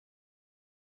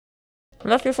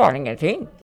lät ju fan ingenting.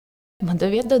 Men du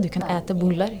vet att du kan äta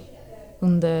bullar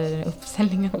under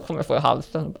uppställningen. Jag kommer få i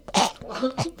halsen.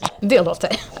 Det låter.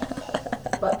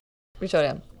 Vi kör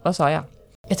igen. Vad sa jag?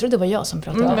 Jag tror det var jag som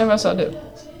pratade. Men vad sa du?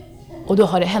 Och då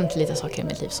har det hänt lite saker i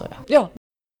mitt liv, sa jag. Ja.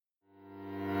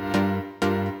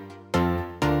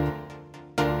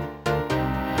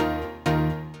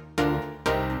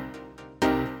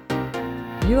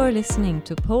 You are listening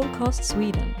to Polecast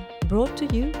Sweden, brought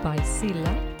to you by Silla,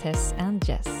 Tess and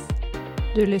Jess.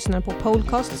 Du lyssnar på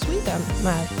Polecast Sweden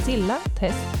med Silla,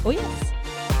 Tess och Jess.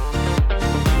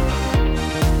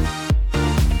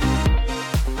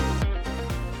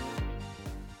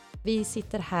 Vi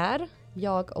sitter här,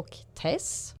 jag och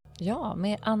Tess. Ja,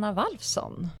 med Anna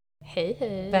Valfsson. Hej,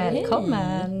 hej.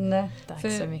 Välkommen. Tack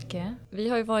så mycket. Vi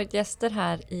har ju varit gäster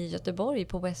här i Göteborg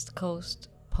på Westcoast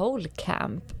Pole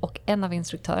Camp. Och en av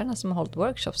instruktörerna som har hållit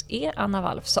workshops är Anna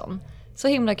Valfsson. Så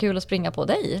himla kul att springa på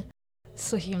dig.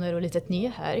 Så himla roligt att ni är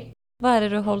här. Vad är det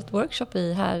du har hållit workshop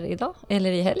i här idag?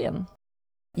 Eller i helgen?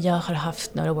 Jag har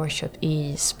haft några workshop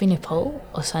i spinning pole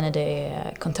och sen är det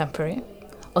contemporary.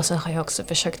 Och så har jag också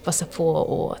försökt passa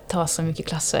på att ta så mycket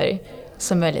klasser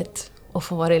som möjligt och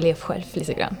få vara elev själv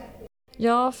lite grann.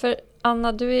 Ja, för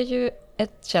Anna, du är ju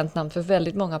ett känt namn för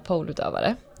väldigt många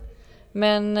poleutövare.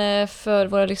 Men för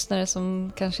våra lyssnare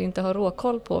som kanske inte har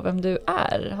råkoll på vem du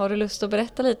är, har du lust att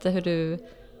berätta lite hur du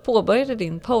påbörjade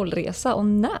din poleresa och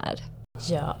när?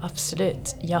 Ja,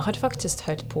 absolut. Jag har faktiskt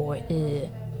hållit på i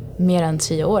mer än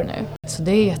 10 år nu. Så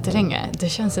det är jättelänge. Det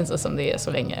känns inte som det är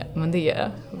så länge, men det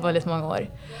är väldigt många år.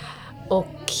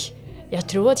 Och jag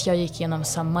tror att jag gick igenom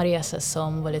samma resa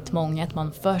som väldigt många. Att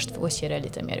man först fokuserar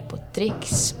lite mer på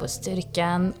tricks, på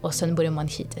styrkan. Och sen börjar man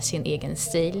hitta sin egen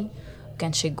stil.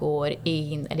 Kanske går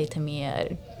in lite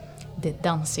mer den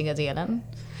dansiga delen.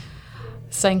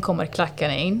 Sen kommer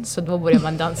klackarna in, så då börjar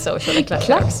man dansa och köra klackar.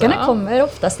 Klackarna kommer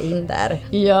oftast in där.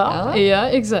 Ja,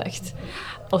 exakt.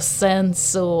 Och sen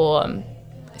så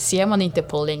ser man inte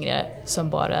på längre som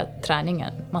bara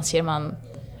träningen.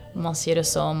 Man ser det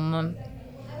som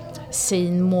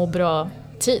sin må bra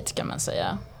tid, kan man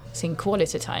säga. Sin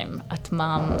quality time. Att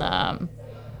man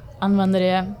använder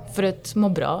det för att må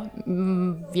bra.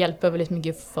 Hjälper väldigt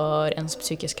mycket för ens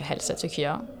psykiska hälsa, tycker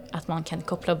jag. Att man kan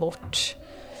koppla bort.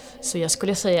 Så jag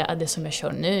skulle säga att det som jag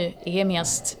kör nu är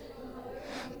mest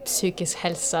psykisk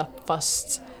hälsa,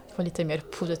 fast på lite mer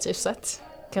positivt sätt,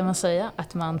 kan man säga.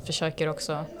 Att man försöker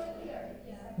också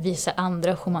visa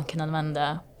andra hur man kan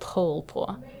använda pole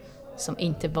på. Som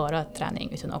inte bara träning,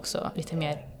 utan också lite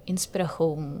mer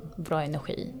inspiration, bra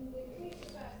energi.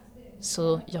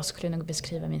 Så jag skulle nog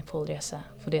beskriva min poleresa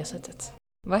på det sättet.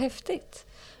 Vad häftigt.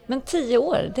 Men 10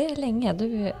 år, det är länge.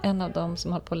 Du är en av dem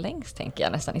som har hållit på längst, tänker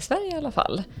jag. Nästan i Sverige i alla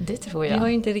fall. Det tror jag. Vi har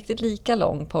ju inte riktigt lika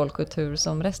lång polekultur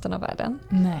som resten av världen.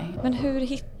 Nej. Men hur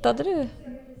hittade du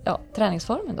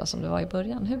träningsformen då som du var i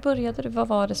början? Hur började du? Vad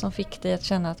var det som fick dig att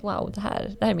känna att wow, det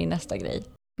här är min nästa grej?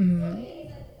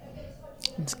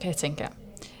 Nu ska jag tänka.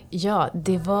 Ja,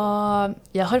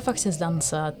 jag har faktiskt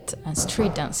dansat en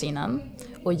street dance innan.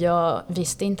 Och jag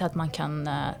visste inte att man kan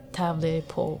tävla i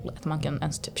pole, att man kan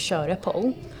ens typ köra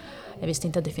pole. Jag visste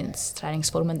inte att det finns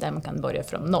träningsformen där man kan börja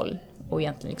från noll och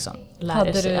egentligen liksom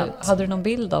lära sig allt. Hade du någon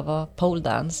bild av vad pole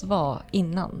dance var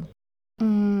innan?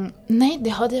 Nej, det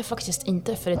hade jag faktiskt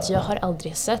inte, för att jag har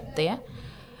aldrig sett det.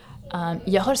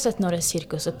 Jag har sett några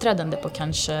cirkusuppträdande på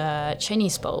kanske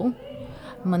Chinese pole.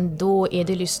 Men då är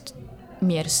det just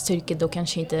mer styrka, då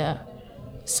kanske inte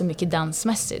så mycket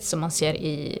dansmässigt som man ser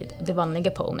i det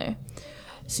vanliga pole nu.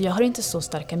 Så jag har inte så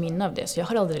starka minnen av det, så jag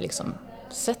har aldrig liksom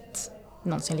sett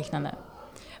någonsin liknande.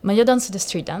 Men jag dansade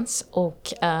street dance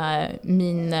och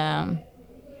min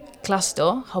klass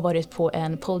då har varit på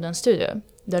en pole dance studio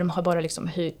där de har bara liksom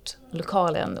hyrt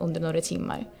lokalen under några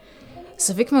timmar.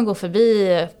 Så fick man gå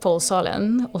förbi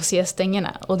polsalen och se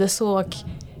stängerna, och det såg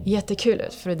jättekul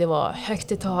ut, för det var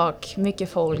högt i tak, mycket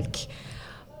folk.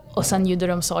 Och sen gjorde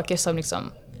de saker som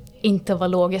liksom inte var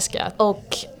logiska.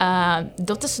 Och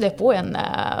då testade jag på en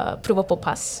prova på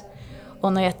pass.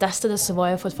 Och när jag testade så var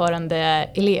jag fortfarande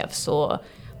elev, så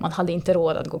man hade inte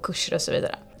råd att gå kurser och så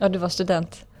vidare. Ja, du var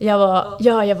student. Jag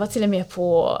var till och med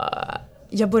på...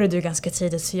 Jag började ju ganska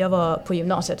tidigt, så jag var på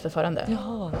gymnasiet fortfarande.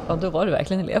 Jaha, ja, då var du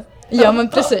verkligen elev. Ja, men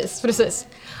precis.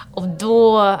 Och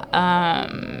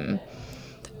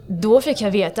då fick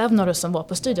jag veta av några som var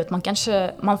på studion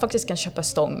att man faktiskt kan köpa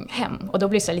stång hem. Och då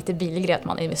blir det så lite billigare att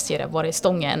man investerar bara i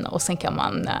stången, och sen kan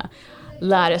man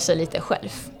lära sig lite själv.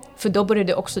 För då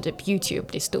började också typ YouTube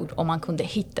bli stor och man kunde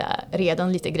hitta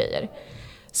redan lite grejer.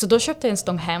 Så då köpte jag en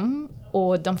stång hem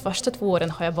Och de första 2 åren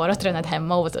har jag bara tränat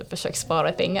hemma och typ försökt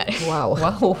spara pengar.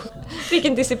 Wow.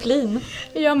 Vilken disciplin.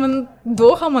 Ja, men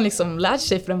då har man liksom lärt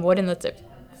sig från början att typ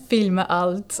filma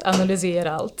allt,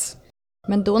 analysera allt.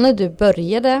 Men då när du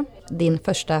började din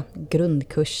första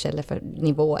grundkurs eller för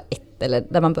nivå 1 eller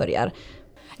där man börjar.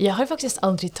 Jag har faktiskt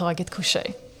aldrig tagit kurser.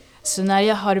 Så när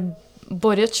jag har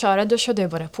börjat köra, då körde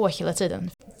jag bara på hela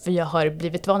tiden. För jag har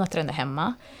blivit van att träna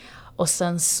hemma. Och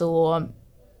sen så...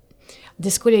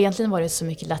 Det skulle egentligen varit så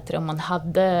mycket lättare om man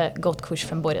hade gått kurs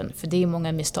från början. För det är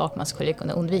många misstag man skulle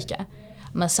kunna undvika.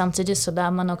 Men samtidigt så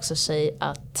lär man också sig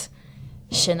att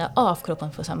känna av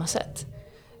kroppen på samma sätt.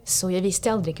 Så jag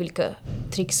visste aldrig vilka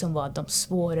trick som var de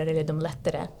svårare eller de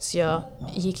lättare. Så jag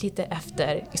gick lite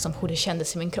efter liksom, hur det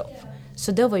kändes i min kropp.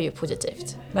 Så det var ju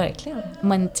positivt. Verkligen.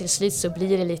 Men till slut så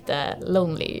blir det lite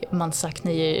lonely. Man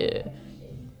saknar ju...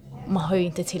 Man har ju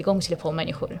inte tillgång till på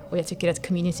människor. Och jag tycker att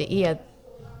community är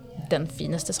den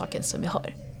finaste saken som vi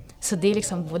har. Så det är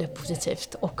liksom både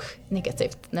positivt och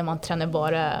negativt när man tränar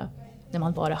när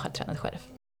man bara har tränat själv.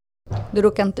 Du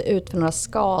råkade inte ut för några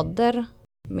skador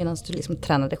medan du liksom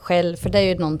tränade själv. För det är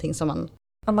ju någonting som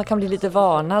man kan bli lite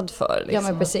varnad för. Liksom. Ja,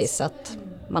 men precis. Att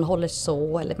man håller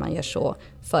så eller man gör så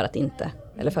för att inte,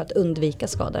 eller för att undvika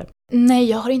skador. Nej,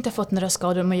 jag har inte fått några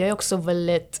skador, men jag är också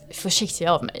väldigt försiktig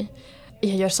av mig.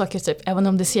 Jag gör saker typ, även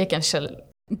om det ser kanske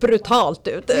brutalt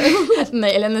ut.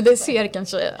 Nej, eller när det ser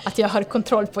kanske att jag har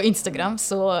kontroll på Instagram,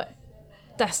 så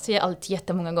testar jag allt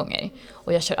jättemånga gånger.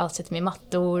 Och jag kör alltid med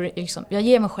mattor. Liksom, jag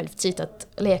ger mig själv tid att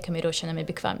leka med det och känna mig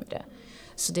bekväm med det.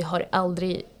 Så det har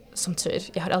aldrig, som tur,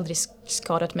 jag har aldrig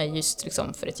skadat mig just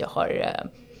liksom, för att jag har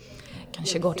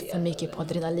kanske gått för mycket på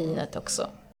adrenalinet också.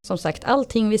 Som sagt,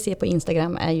 allting vi ser på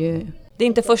Instagram är ju... Det är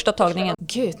inte första tagningen.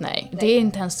 Gud nej, det är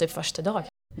inte ens typ första dag.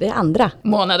 Det är andra.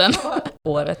 Månaden.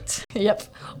 Året. Japp,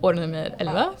 år nummer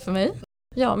 11 för mig.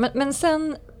 Ja, men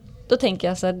sen, då tänker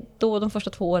jag så här, då de första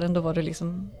 2 åren, då var det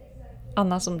liksom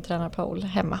Anna som tränar pole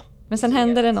hemma. Men sen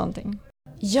hände det någonting.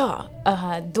 Ja,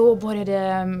 då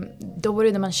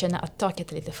började man känna att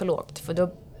taket är lite för lågt. För då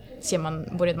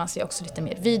började man se också lite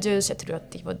mer videos. Jag tror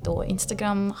att det var då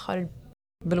Instagram har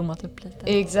blommat upp lite.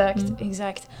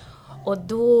 Exakt. Och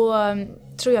då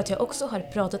tror jag att jag också har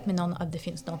pratat med någon att det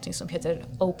finns något som heter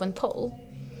open pole.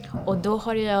 Och då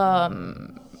har jag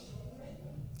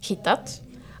hittat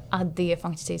att det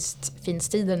faktiskt finns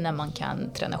tider när man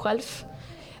kan träna själv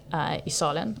i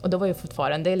salen. Och då var jag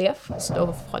fortfarande elev, så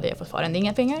då hade jag fortfarande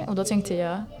inga pengar. Och då tänkte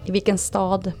jag... I vilken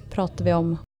stad pratar vi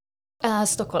om?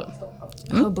 Stockholm.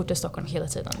 Jag har bott i Stockholm hela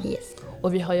tiden. Yes.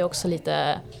 Och vi har ju också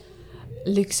lite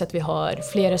lyx att vi har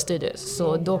flera studios.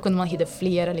 Så då kunde man hitta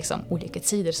flera liksom, olika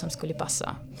tider som skulle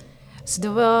passa. Så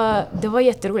det var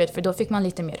jätteroligt, för då fick man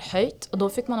lite mer höjd. Och då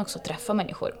fick man också träffa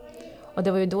människor. Och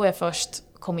det var ju då jag först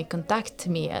kom i kontakt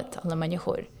med alla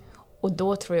människor. Och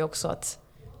då tror jag också att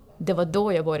det var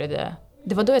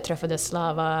då jag träffade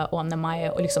Slava och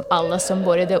Anna och liksom alla som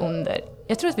började under.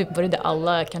 Jag tror att vi började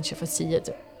alla kanske för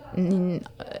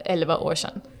 11 år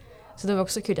sedan. Så det var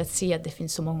också kul att se att det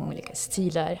finns så många olika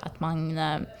stilar. Att man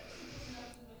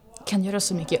kan göra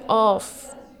så mycket av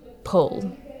pole.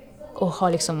 Och ha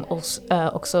liksom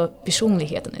också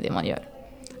personligheten i det man gör.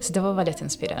 Så det var väldigt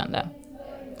inspirerande.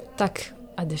 Tack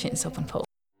att det finns open pole.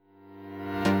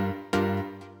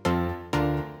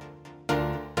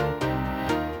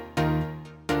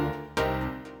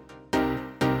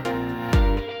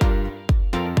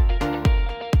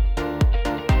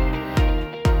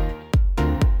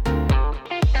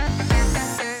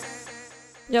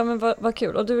 Ja, men vad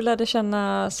kul. Och du lärde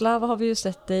känna Slava, har vi ju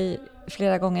sett dig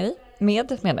flera gånger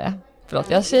menar jag. Förlåt,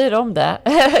 jag säger om det.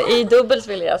 I dubbelt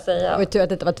vill jag säga. Och tur att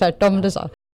det var tvärtom du sa.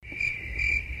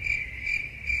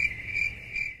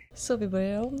 Så vi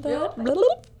börjar om där.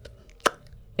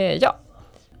 Ja.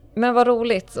 Men vad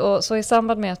roligt. Och så i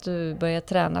samband med att du började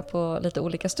träna på lite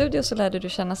olika studios så lärde du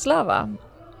känna Slava.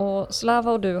 Och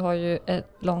Slava och du har ju ett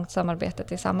långt samarbete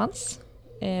tillsammans.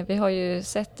 Vi har ju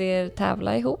sett er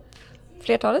tävla ihop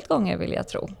flertalet gånger, vill jag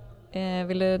tro.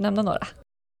 Vill du nämna några?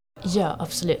 Ja,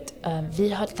 absolut. Vi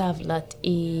har tävlat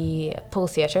i Pole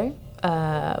Theater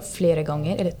flera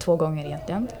gånger, eller 2 gånger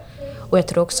egentligen. Och jag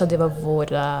tror också det var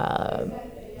våra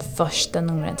första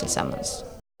numren tillsammans.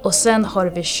 Och sen har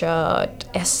vi kört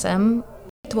SM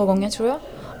 2 gånger tror jag.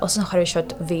 Och sen har vi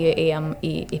kört VM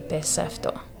i PSF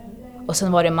då. Och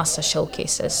sen var det massa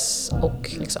showcases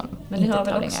och liksom... Men ni har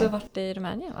väl också varit i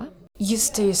Rumänien, va?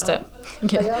 Just det.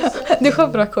 Du har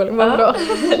bra koll, vad bra.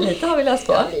 Lite har vi läst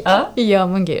på. Ja,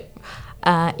 men gud.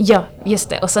 Ja, just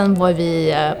det. Och sen var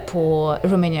vi på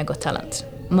Romania Got Talent.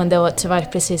 Men det var tyvärr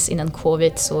precis innan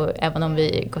covid, så även om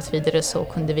vi gått vidare så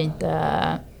kunde vi inte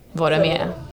vara med.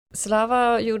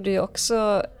 Slava gjorde ju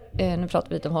också, nu pratar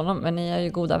vi lite om honom, men ni är ju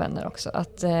goda vänner också,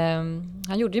 att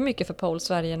han gjorde ju mycket för Pole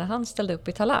Sverige när han ställde upp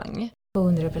i Talang.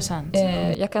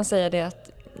 100%. Jag kan säga det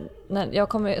att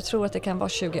jag tror att det kan vara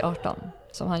 2018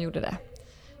 som han gjorde det.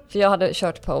 För jag hade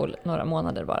kört Pole några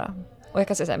månader bara. Och jag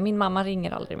kan säga så här, min mamma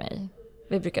ringer aldrig mig.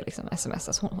 Vi brukar liksom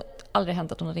smsa, så hon har aldrig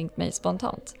hänt att hon har ringt mig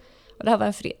spontant. Och det här var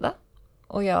en fredag.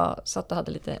 Och jag satt och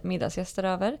hade lite middagsgäster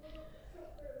över.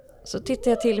 Så tittade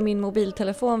jag till min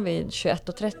mobiltelefon vid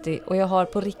 21:30 och jag har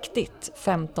på riktigt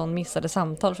 15 missade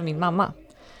samtal från min mamma.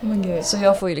 Så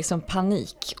jag får ju liksom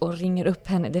panik och ringer upp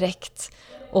henne direkt.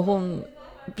 Och hon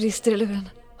brister i luren.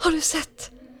 Har du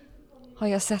sett? Har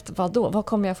jag sett vad då? Vad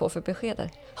kommer jag få för besked?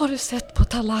 Har du sett på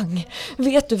Talang?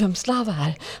 Vet du vem Slava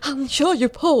är? Han kör ju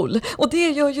pole och det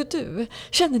gör ju du.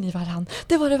 Känner ni varann?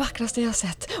 Det var det vackraste jag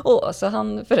sett. Och så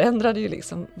han förändrade ju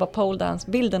liksom vad pole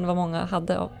dance, bilden vad många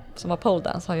hade som var pole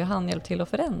dance har ju han hjälpt till att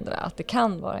förändra. Att det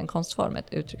kan vara en konstform,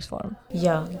 ett uttrycksform.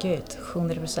 Ja, gud,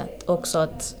 100%. Också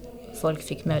att folk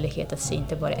fick möjlighet att se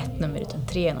inte bara ett nummer utan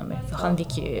 3 nummer. För han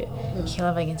gick ju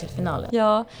hela vägen till finalen.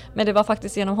 Ja, men det var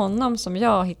faktiskt genom honom som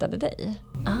jag hittade dig.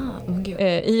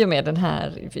 I och med den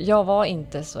här, jag var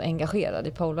inte så engagerad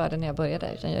i polevärlden när jag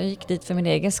började. Utan jag gick dit för min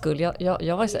egen skull.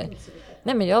 Jag var så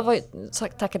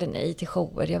här, tackade nej till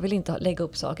shower. Jag vill inte lägga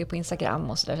upp saker på Instagram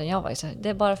och sådär. Jag var ju så här, det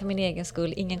är bara för min egen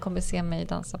skull. Ingen kommer se mig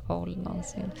dansa pole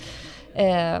någonsin.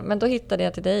 Men då hittade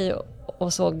jag till dig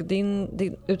och såg din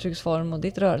uttrycksform och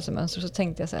ditt rörelsemönster. Så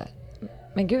tänkte jag så här,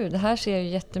 men gud, det här ser ju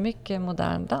jättemycket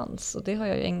modern dans. Och det har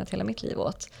jag ju ägnat hela mitt liv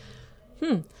åt.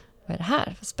 Vad är det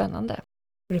här för spännande?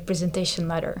 Representation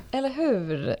matter. Eller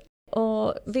hur?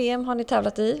 Och VM har ni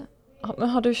tävlat i. Men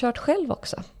har du kört själv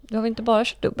också? Du har väl inte bara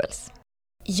kört dubbels?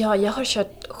 Ja, jag har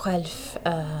kört själv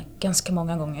ganska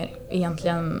många gånger.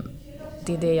 Egentligen,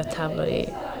 det är det jag tävlar i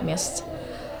mest.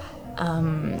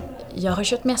 Jag har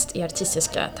kört mest i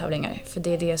artistiska tävlingar. För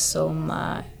det är det som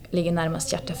ligger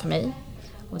närmast hjärtat för mig.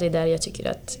 Och det är där jag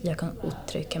tycker att jag kan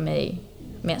uttrycka mig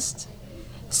mest.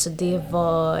 Så det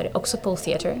var också Pole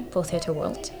Theater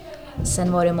World.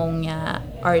 Sen var det många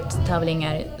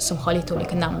art-tävlingar som har lite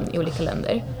olika namn i olika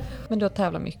länder. Men du har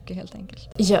tävlat mycket helt enkelt?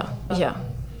 Ja.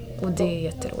 Och det är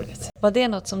jätteroligt. Var det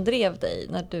något som drev dig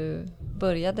när du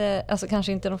började, alltså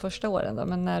kanske inte de första åren då,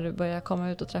 men när du började komma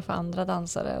ut och träffa andra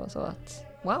dansare och så att,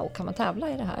 wow, kan man tävla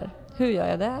i det här? Hur gör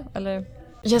jag det? Eller?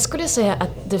 Jag skulle säga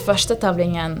att den första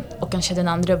tävlingen och kanske den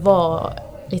andra var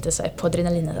lite så här på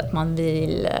adrenalinet, att man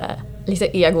vill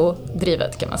lite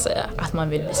ego-drivet kan man säga. Att man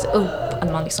vill visa upp,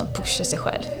 att man liksom pushar sig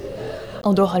själv.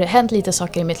 Och då har det hänt lite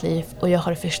saker i mitt liv och jag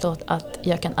har förstått att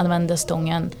jag kan använda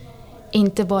stången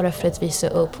inte bara för att visa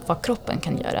upp vad kroppen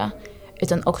kan göra,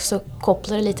 utan också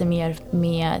koppla det lite mer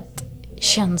med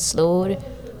känslor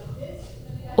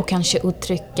och kanske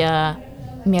uttrycka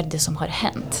mer det som har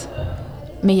hänt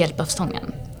med hjälp av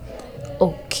stången.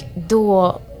 Och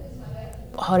då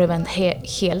har det vänt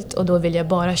helt och då vill jag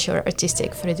bara köra artistic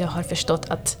för att jag har förstått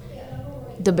att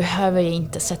då behöver jag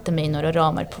inte sätta mig i några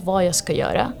ramar på vad jag ska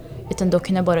göra, utan då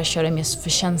kan jag bara köra mest för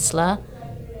känsla.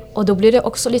 Och då blir det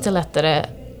också lite lättare,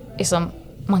 liksom,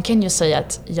 man kan ju säga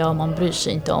att man bryr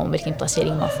sig inte om vilken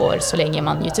placering man får så länge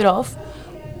man gjuter av.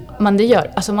 Men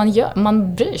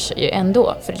man bryr sig ju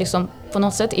ändå, för liksom, på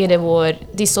något sätt är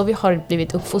det är så vi har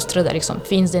blivit uppfostrade liksom.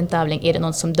 Finns det en tävling, är det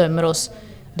någon som dömer oss,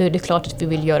 då är det klart att vi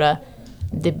vill göra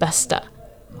det bästa.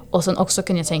 Och sen också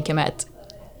kan jag tänka mig att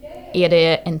är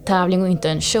det en tävling och inte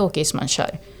en showcase man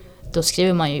kör, då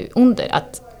skriver man ju under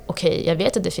att okej, jag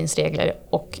vet att det finns regler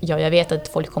och jag vet att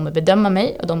folk kommer bedöma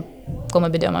mig och de kommer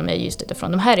bedöma mig just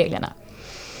utifrån de här reglerna.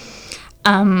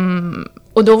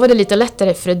 Och då var det lite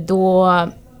lättare, för då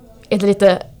är det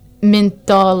lite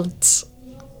mentalt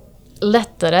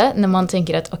lättare när man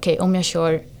tänker att okej, om jag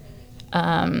kör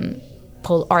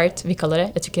pole art, vi kallar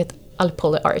det, jag tycker att all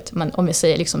pole är art, men om jag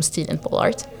säger liksom stilen pole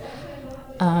art,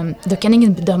 då kan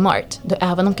ingen bedöma art. Då,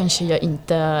 även om kanske jag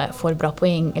inte får bra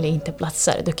poäng eller inte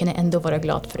platsar, då kan jag ändå vara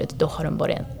glad för att då har de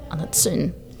bara en annan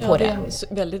syn på det. Det är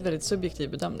en väldigt, väldigt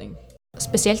subjektiv bedömning.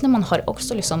 Speciellt när man har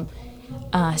också liksom,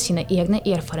 sina egna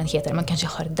erfarenheter. Man kanske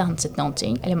har dansat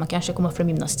någonting, eller man kanske kommer från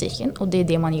gymnastiken och det är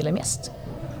det man gillar mest.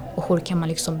 Och hur kan man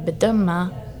liksom bedöma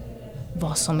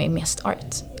vad som är mest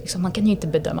art? Liksom, man kan ju inte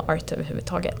bedöma art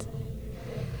överhuvudtaget.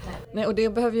 Nej, och det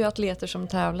behöver ju atleter som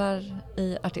tävlar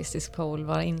i artistisk pole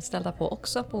vara inställda på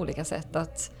också på olika sätt.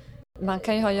 Att man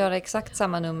kan ju göra exakt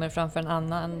samma nummer framför en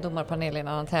annan domarpanel i en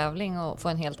annan tävling och få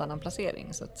en helt annan placering.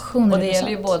 Så att, och det gäller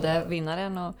ju både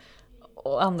vinnaren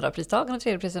och andra pristagaren och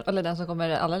tredje prisen, eller den som kommer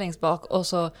allra längst bak. Och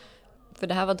så, för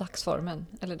det här var dagsformen,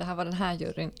 eller det här var den här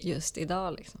juryn just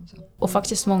idag. Liksom, så. Och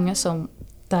faktiskt många som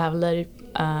tävlar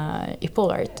i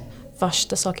pole art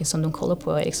första saken som de kollar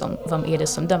på är liksom, vem är det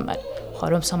som dömer?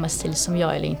 Har de samma stil som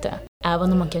jag eller inte?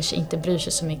 Även om man kanske inte bryr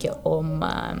sig så mycket om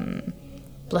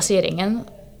placeringen,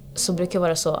 så brukar det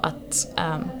vara så att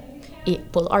i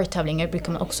pole art-tävlingar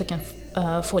brukar man också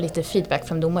få lite feedback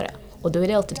från domare. Och då är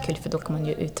det alltid kul, för då kan man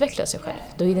ju utveckla sig själv.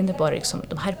 Då är det inte bara liksom,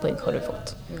 de här poäng har du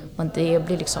fått. Men det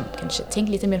blir liksom, kanske tänk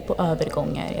lite mer på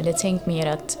övergångar. Eller tänk mer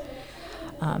att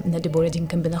när du börjar din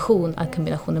kombination, att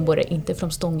kombinationen börjar inte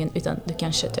från stången, utan du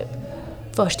kanske typ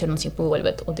först gör någonting på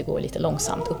golvet och det går lite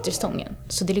långsamt upp till stången.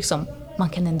 Så det är liksom, man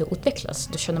kan ändå utvecklas.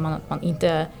 Då känner man att man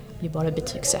inte blir bara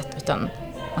betygsätt, utan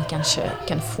man kanske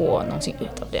kan få någonting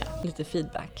ut av det. Lite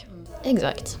feedback.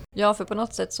 Exakt. Ja, för på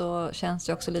något sätt så känns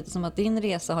det också lite som att din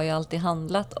resa har ju alltid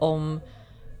handlat om...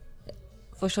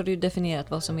 Först har du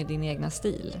definierat vad som är din egna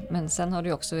stil, men sen har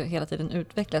du också hela tiden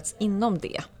utvecklats inom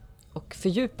det och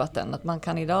fördjupat den. Att man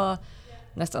kan idag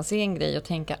nästan se en grej och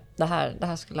tänka, det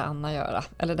här skulle Anna göra.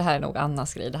 Eller det här är nog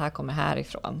Annas grej, det här kommer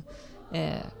härifrån.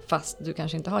 Fast du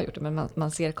kanske inte har gjort det, men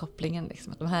man ser kopplingen.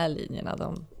 Liksom, att de här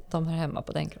linjerna, de hör hemma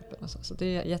på den kroppen. Och så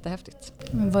det är jättehäftigt.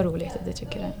 Men vad roligt att du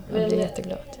tycker det. Jag blir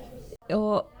jätteglad.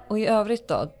 Och i övrigt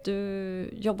då, du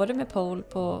jobbade med pole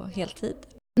på heltid?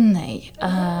 Nej.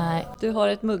 Du har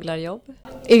ett mugglarjobb?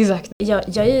 Exakt.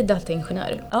 Jag är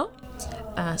dataingenjör. Ja.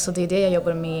 Så det är det jag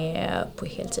jobbar med på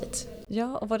heltid.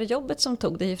 Ja, och var det jobbet som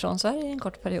tog dig ifrån Sverige en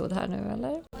kort period här nu,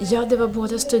 eller? Ja, det var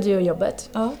både studiejobbet.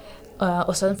 Ja.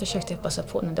 Och sen försökte jag passa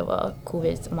på när det var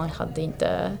covid. Man hade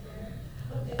inte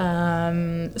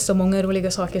så många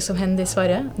roliga saker som hände i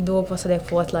Sverige. Då passade jag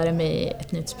på att lära mig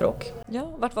ett nytt språk. Ja,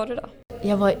 vart var du då?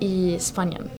 Jag var i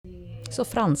Spanien. Så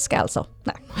franska alltså?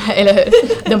 Nej. Eller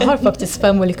hur? De har faktiskt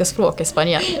 5 olika språk i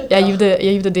Spanien. Jag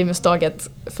gjorde det misstaget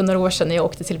för några år sedan när jag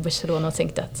åkte till Barcelona och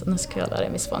tänkte att nu ska jag lära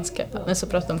mig spanska. Men så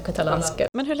pratade de katalanska.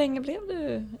 Men hur länge blev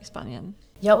du i Spanien?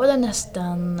 Jag var där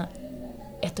nästan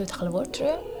 1,5 år, tror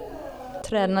jag.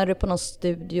 Tränar du på någon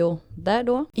studio där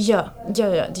då? Ja,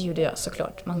 det gjorde jag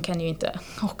såklart. Man kan ju inte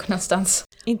åka någonstans.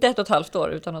 Inte 1,5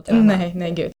 år utan att träna?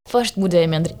 Nej, gud. Först bodde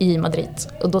jag i Madrid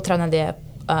och då tränade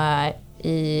jag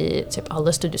i typ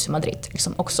alla studios i Madrid.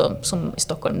 Liksom också som i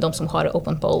Stockholm, de som har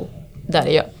open pole, där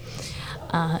är jag.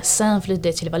 Sen flyttade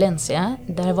jag till Valencia.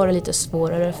 Där var det lite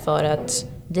svårare för att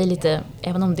det är lite,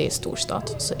 även om det är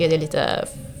storstad, så är det lite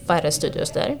färre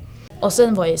studios där. Och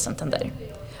sen var jag i Santander.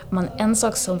 Men en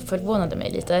sak som förvånade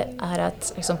mig lite är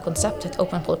att liksom konceptet,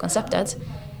 open pole-konceptet,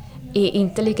 är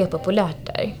inte lika populärt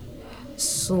där.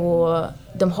 Så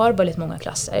de har väldigt många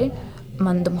klasser,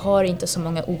 men de har inte så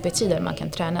många OP-tider man kan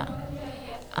träna.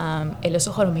 Eller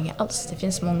så har de inga alls. Det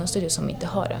finns många studier som inte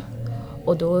har det.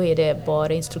 Och då är det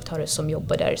bara instruktörer som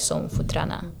jobbar där som får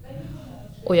träna.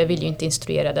 Och jag vill ju inte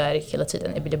instruera där hela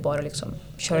tiden. Jag ville bara liksom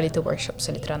köra lite workshops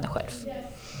eller träna själv.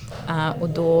 Och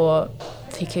då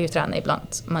fick jag ju träna ibland.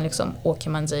 Man liksom, åker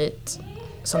man dit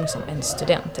som liksom en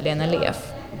student eller en elev,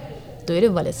 då är det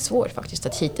väldigt svårt faktiskt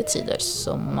att hitta tider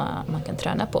som man kan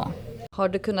träna på. Har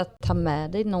du kunnat ta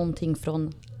med dig någonting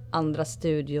från andra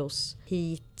studios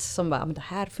hit som bara, men det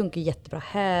här funkar jättebra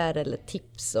här, eller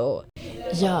tips? Och...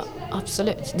 Ja,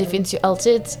 absolut. Det finns ju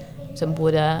alltid som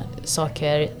både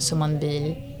saker som man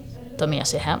vill ta med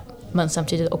sig hem, men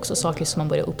samtidigt också saker som man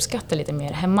börjar uppskatta lite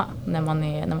mer hemma när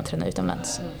man tränar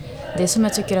utomlands. Det som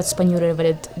jag tycker att spanjorer är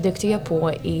väldigt duktiga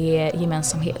på är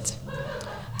gemensamhet.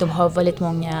 De har väldigt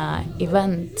många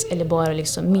event eller bara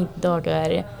liksom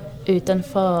middagar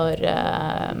utanför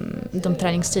de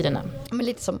träningstiderna. Men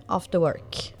lite som after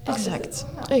work.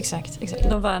 Exakt.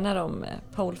 De värnar om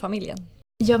polefamiljen.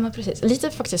 Ja, men precis. Lite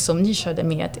faktiskt som ni körde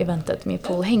med eventet med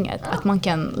polehänget. Att man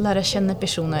kan lära känna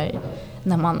personer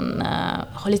när man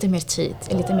har lite mer tid,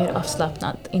 är lite mer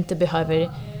avslappnad. Inte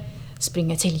behöver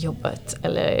springa till jobbet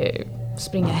eller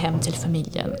springa hem till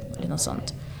familjen eller något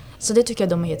sånt. Så det tycker jag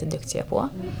de är jätteduktiga på.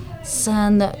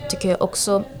 Sen tycker jag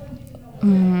också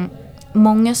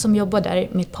många som jobbar där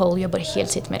med pole jobbar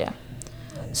heltid med det.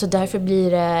 Så därför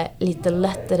blir det lite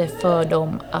lättare för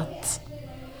dem att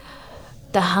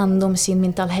ta hand om sin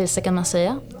mental hälsa, kan man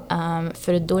säga.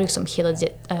 För då liksom hela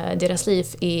deras liv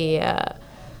är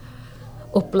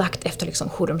upplagt efter liksom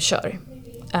hur de kör.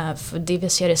 För det vi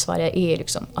ser i Sverige är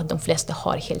liksom att de flesta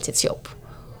har heltidsjobb.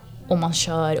 Och man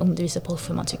undervisar på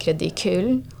för man tycker att det är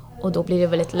kul. Och då blir det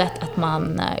väldigt lätt att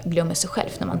man glömmer sig själv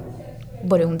när man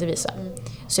börjar undervisa.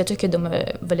 Så jag tycker att de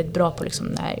är väldigt bra på liksom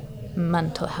den här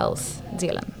mental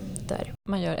health-delen där.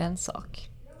 Man gör en sak.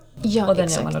 Ja, och den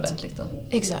exakt. gör man ordentligt då.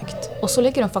 Exakt. Och så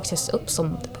lägger de faktiskt upp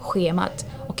som schemat.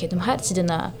 Okej, de här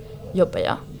tiderna jobbar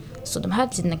jag. Så de här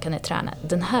tiderna kan jag träna.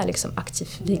 Den här liksom aktiv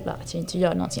vila, att jag inte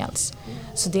gör någonting alls.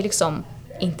 Så det är liksom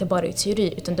inte bara i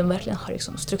teori, utan de verkligen har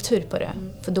liksom struktur på det.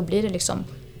 För då blir det liksom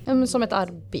Ja, men som ett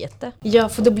arbete. Ja,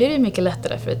 för då blir det mycket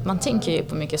lättare för att man tänker ju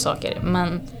på mycket saker.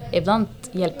 Men ibland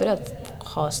hjälper det att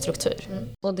ha struktur.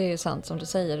 Och det är ju sant som du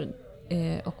säger.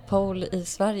 Och pole i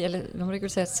Sverige, eller de brukar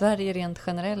säga att Sverige rent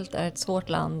generellt är ett svårt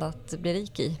land att bli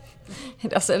rik i.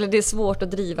 Alltså, eller det är svårt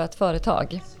att driva ett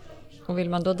företag. Och vill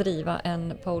man då driva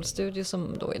en pole-studio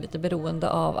som då är lite beroende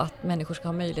av att människor ska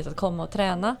ha möjlighet att komma och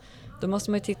träna, då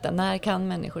måste man ju titta, när kan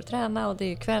människor träna? Och det är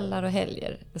ju kvällar och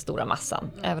helger, den stora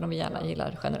massan. Även om vi gärna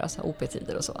gillar generösa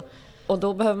OP-tider och så. Och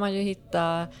då behöver man ju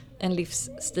hitta en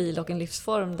livsstil och en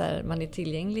livsform där man är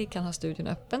tillgänglig, kan ha studion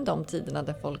öppen de tiderna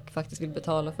där folk faktiskt vill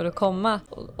betala för att komma.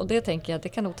 Och det tänker jag, det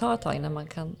kan nog ta ett tag innan man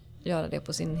kan göra det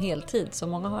på sin heltid. Så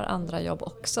många har andra jobb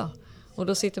också. Och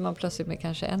då sitter man plötsligt med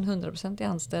kanske en 100%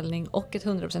 anställning och ett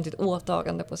 100%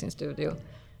 åtagande på sin studio.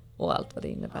 Och allt vad det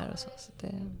innebär och så. Så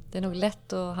det är nog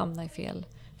lätt att hamna i fel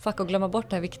fack och glömma bort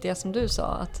det här viktiga som du sa.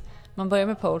 Att man börjar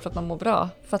med pole för att man mår bra,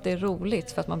 för att det är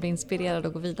roligt, för att man blir inspirerad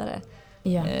och går vidare.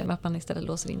 Ja. Men att man istället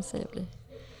låser in sig och blir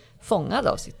fångad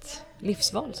av sitt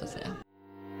livsval så att säga.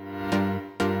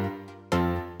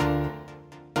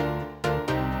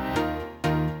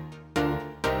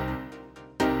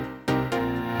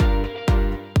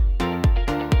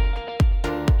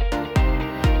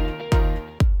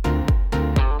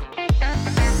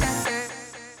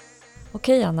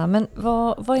 Okej Anna, men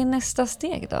vad är nästa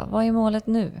steg då? Vad är målet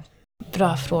nu?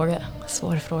 Bra fråga,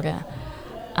 svår fråga.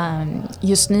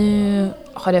 Just nu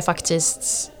har jag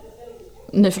faktiskt,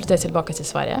 nu flyttar jag tillbaka till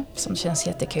Sverige som känns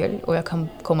jättekul och jag kan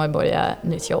komma och börja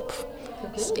nytt jobb.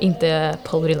 Inte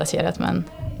pole-relaterat men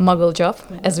muggle job,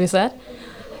 as we said.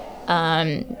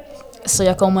 Så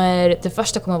det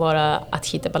första kommer vara att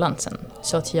hitta balansen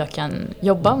så att jag kan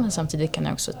jobba men samtidigt kan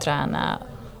jag också träna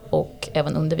och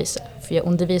även undervisa. För jag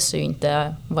undervisar ju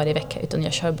inte varje vecka utan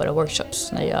jag kör bara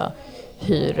workshops när jag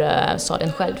hyr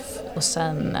salen själv och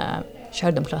sen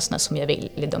kör de klasserna som jag vill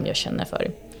eller de jag känner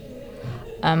för.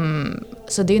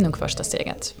 Så det är nog första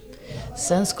steget.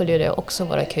 Sen skulle det också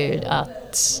vara kul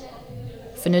att,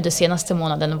 för nu den senaste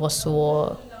månaden var så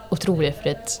otrolig för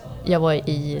att jag var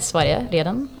i Sverige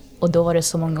redan och då var det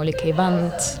så många olika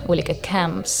event, olika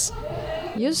camps.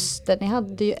 Just det, ni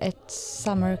hade ju ett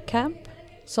summer camp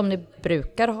som ni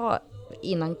brukar ha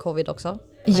innan covid också.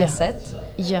 Ja,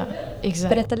 exakt.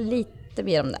 Berätta lite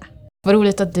mer om det. Vad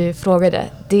roligt att du frågade.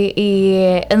 Det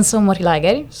är en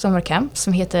sommarcamp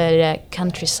som heter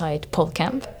Countryside Pole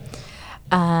Camp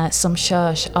som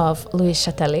körs av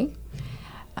Louise Chatelli.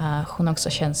 Hon också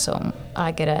känns som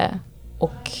ägare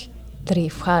och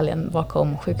drivsjälen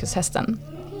bakom sjukhushästen.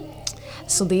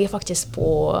 Så det är faktiskt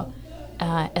på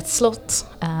ett slott,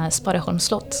 Sparreholms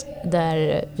slott,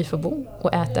 där vi får bo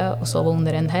och äta och sova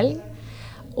under en helg.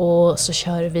 Och så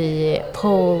kör vi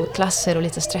pole-klasser och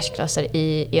lite stretchklasser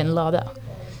i en lada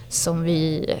som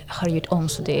vi har gjort om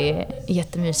så det är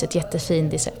jättemysigt,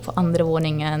 jättefint. Det är på andra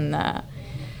våningen.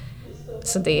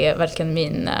 Så det är verkligen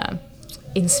min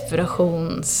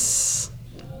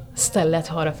inspirationsställe att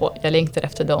höra på. Jag längtar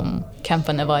efter de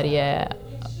camperna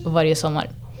varje sommar.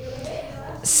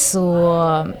 Så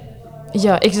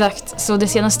ja, exakt. Så den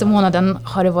senaste månaden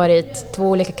har det varit 2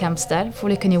 olika camps där på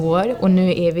olika nivåer. Och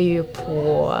nu är vi ju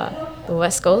på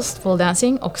Westcoast Pole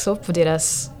Dancing också på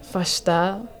deras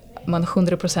första, men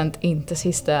 100% inte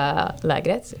sista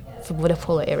lägret för båda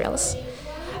pole areas.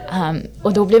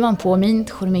 Och då blir man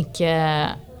påmind hur mycket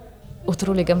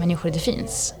otroliga människor det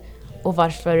finns. Och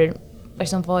varför,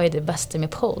 vad är det bästa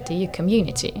med pole? Det är ju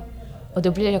community. Och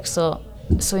då blir det också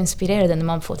så inspirerande när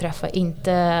man får träffa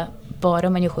inte bara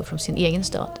människor från sin egen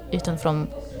stad utan från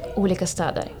olika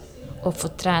städer och få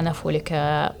träna för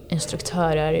olika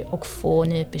instruktörer och få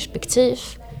nya perspektiv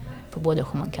på både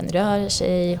hur man kan röra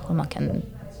sig, hur man kan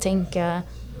tänka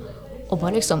och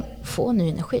bara liksom få ny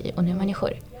energi och nya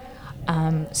människor.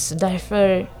 Så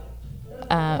därför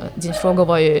din fråga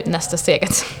var ju nästa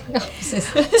steget. Ja,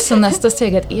 precis. Så nästa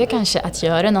steget är kanske att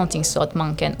göra någonting så att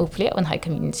man kan uppleva den här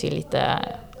community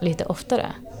lite oftare.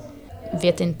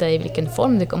 Vet inte i vilken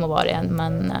form det kommer vara än,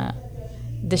 men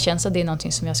det känns att det är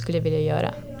någonting som jag skulle vilja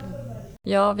göra.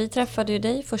 Ja, vi träffade ju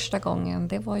dig första gången,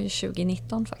 det var ju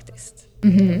 2019 faktiskt.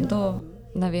 Mm-hmm. Då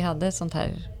när vi hade ett sånt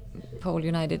här Pole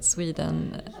United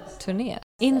Sweden-turné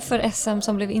inför SM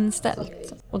som blev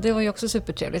inställt. Och det var ju också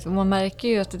supertrevligt, för man märker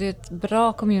ju att det är ett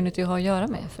bra community att ha att göra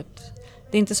med. För att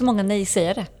det är inte så många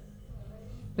nej-sägare,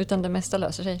 utan det mesta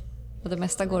löser sig. Och det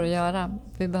mesta går att göra.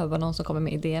 Vi behöver någon som kommer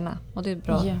med idéerna. Och det är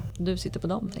bra att du sitter på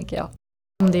dem, tänker jag.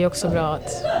 Det är också bra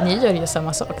att ni gör ju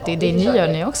samma sak. Det är det ni gör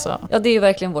ni också. Ja, det är ju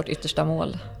verkligen vårt yttersta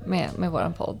mål med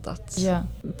våran podd. Att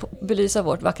belysa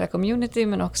vårt vackra community,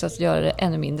 men också att göra det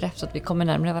ännu mindre så att vi kommer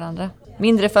närmare varandra.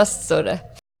 Mindre fast större.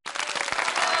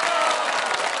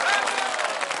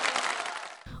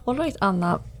 All right,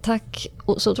 Anna, tack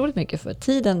så otroligt mycket för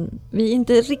tiden. Vi är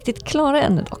inte riktigt klara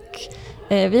ännu dock.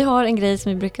 Vi har en grej som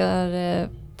vi brukar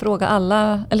fråga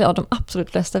alla, eller ja, de absolut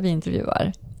flesta vi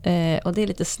intervjuar. Och det är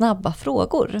lite snabba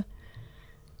frågor.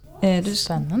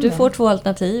 Du får 2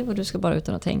 alternativ och du ska bara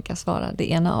utan att tänka svara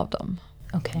det ena av dem.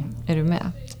 Okej. Är du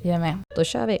med? Jag är med. Då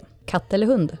kör vi. Katt eller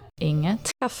hund? Inget.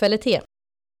 Kaffe eller te?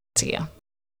 Te.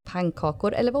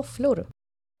 Pannkakor eller våfflor?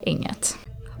 Inget.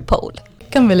 Pole.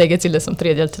 Kan vi lägga till det som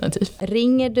 3:e alternativ?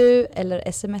 Ringer du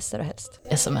eller smsar du helst?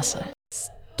 Smsar.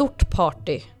 Stort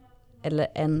party eller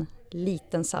en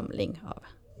liten samling av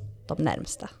de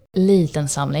närmsta? Liten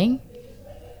samling.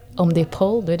 Om det är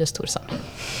pole, då är det stor samling.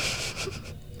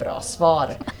 Bra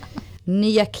svar.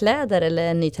 Nya kläder eller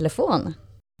en ny telefon?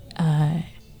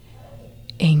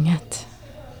 Inget.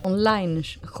 Online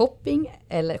shopping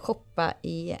eller shoppa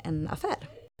i en affär?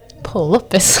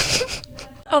 Pole-loppis.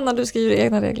 Anna, du skriver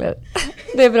egna regler.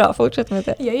 Det är bra, fortsätt med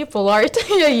det. Jag är polart.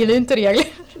 Jag gillar inte regler.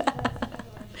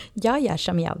 Jag gör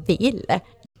som jag vill.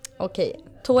 Okej,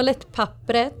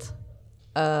 toalettpappret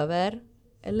över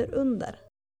eller under?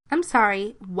 I'm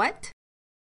sorry, what?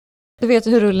 Du vet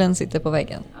hur rullen sitter på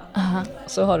väggen. Aha.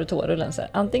 Så har du toarullen så här.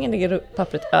 Antingen ligger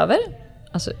pappret över,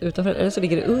 alltså utanför, eller så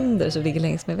ligger det under, så det ligger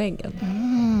längs med väggen.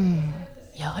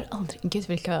 Jag har aldrig... Gud,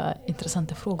 vilka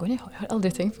intressanta frågor ni har. Jag har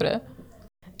aldrig tänkt på det.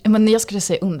 Men jag skulle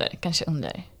säga under. Kanske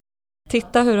under.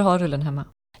 Titta hur du har rullen hemma.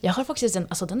 Jag har faktiskt en...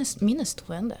 Alltså den är min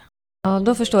stående. Ja,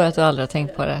 då förstår jag att du aldrig har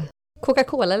tänkt på det.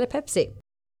 Coca-Cola eller Pepsi?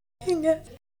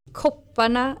 Inget.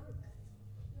 Kopparna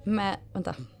med...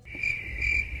 Vänta.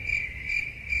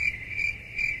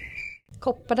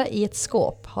 Kopparna i ett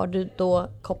skåp. Har du då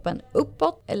koppen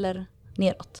uppåt eller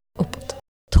neråt? Uppåt.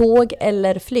 Tåg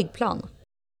eller flygplan?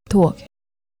 Tåg.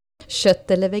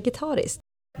 Kött eller vegetariskt?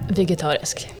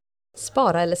 Vegetarisk.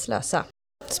 Spara eller slösa?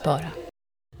 Spara.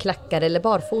 Klackar eller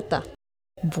barfota?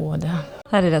 Båda.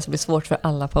 Här är det som blir svårt för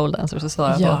alla poledansers att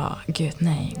svara på. Ja, gud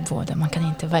nej. Båda. Man kan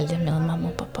inte välja mellan mamma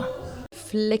och pappa.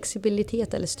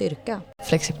 Flexibilitet eller styrka?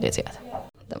 Flexibilitet.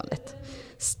 Det var lätt.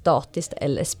 Statiskt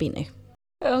eller spinny?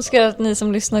 Jag önskar att ni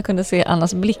som lyssnar kunde se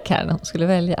Annas blick här när hon skulle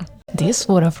välja. Det är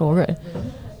svåra frågor.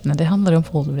 När det handlar om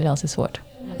pole blir det alltid svårt.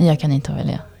 Jag kan inte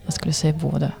välja. Jag skulle säga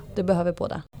båda. Du behöver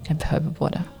båda. Jag behöver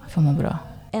båda. För må bra.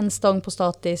 En stång på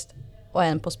statiskt och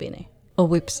en på spinny.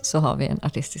 Och whips så har vi en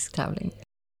artistisk tävling.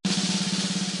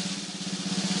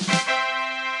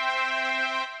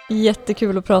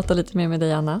 Jättekul att prata lite mer med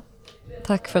dig, Anna.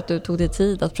 Tack för att du tog dig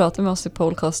tid att prata med oss i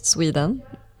Polecast Sweden.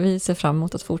 Vi ser fram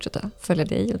emot att fortsätta följa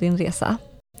dig och din resa.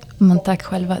 Men tack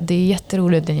själva. Det är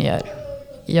jätteroligt det ni gör.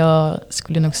 Jag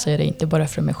skulle nog säga det inte bara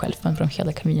för mig själv men från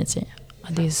hela community.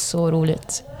 Det är så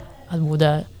roligt att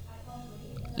både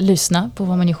lyssna på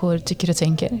vad människor tycker och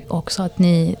tänker och också att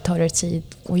ni tar er tid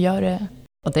och gör det.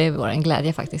 Och det är vår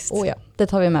glädje faktiskt. Ja, det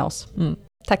tar vi med oss. Mm.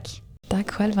 Tack.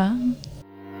 Tack själva.